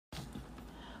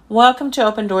Welcome to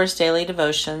Open Doors Daily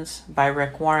Devotions by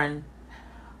Rick Warren.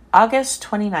 August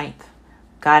 29th.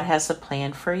 God has a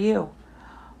plan for you.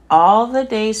 All the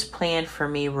days planned for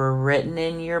me were written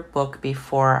in your book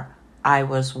before I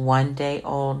was 1 day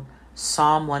old.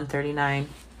 Psalm 139.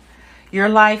 Your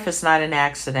life is not an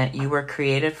accident. You were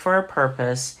created for a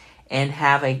purpose and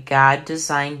have a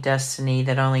God-designed destiny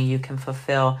that only you can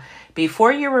fulfill.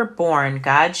 Before you were born,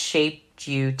 God shaped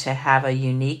you to have a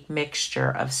unique mixture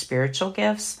of spiritual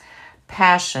gifts,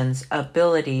 passions,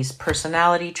 abilities,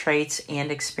 personality traits,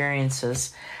 and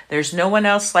experiences. There's no one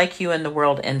else like you in the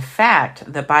world. In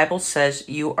fact, the Bible says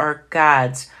you are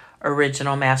God's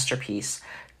original masterpiece,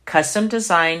 custom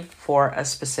designed for a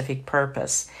specific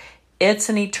purpose. It's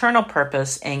an eternal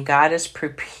purpose, and God is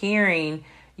preparing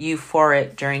you for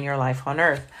it during your life on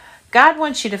earth. God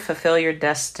wants you to fulfill your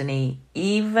destiny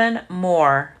even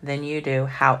more than you do.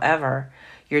 However,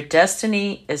 your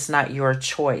destiny is not your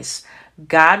choice.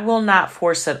 God will not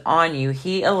force it on you.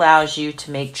 He allows you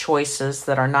to make choices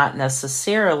that are not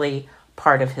necessarily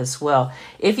part of His will.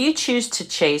 If you choose to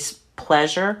chase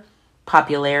pleasure,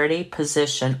 popularity,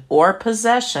 position, or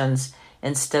possessions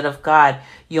instead of God,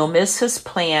 you'll miss His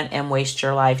plan and waste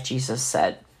your life, Jesus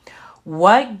said.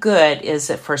 What good is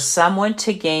it for someone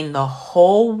to gain the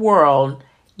whole world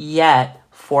yet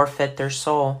forfeit their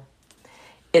soul?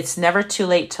 It's never too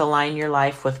late to align your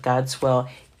life with God's will.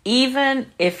 Even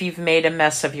if you've made a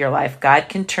mess of your life, God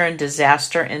can turn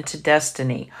disaster into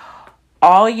destiny.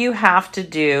 All you have to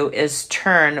do is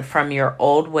turn from your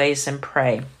old ways and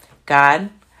pray. God,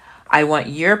 I want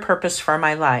your purpose for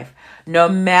my life. No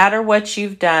matter what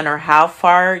you've done or how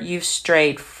far you've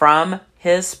strayed from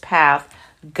His path,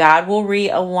 God will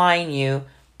realign you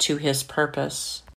to His purpose.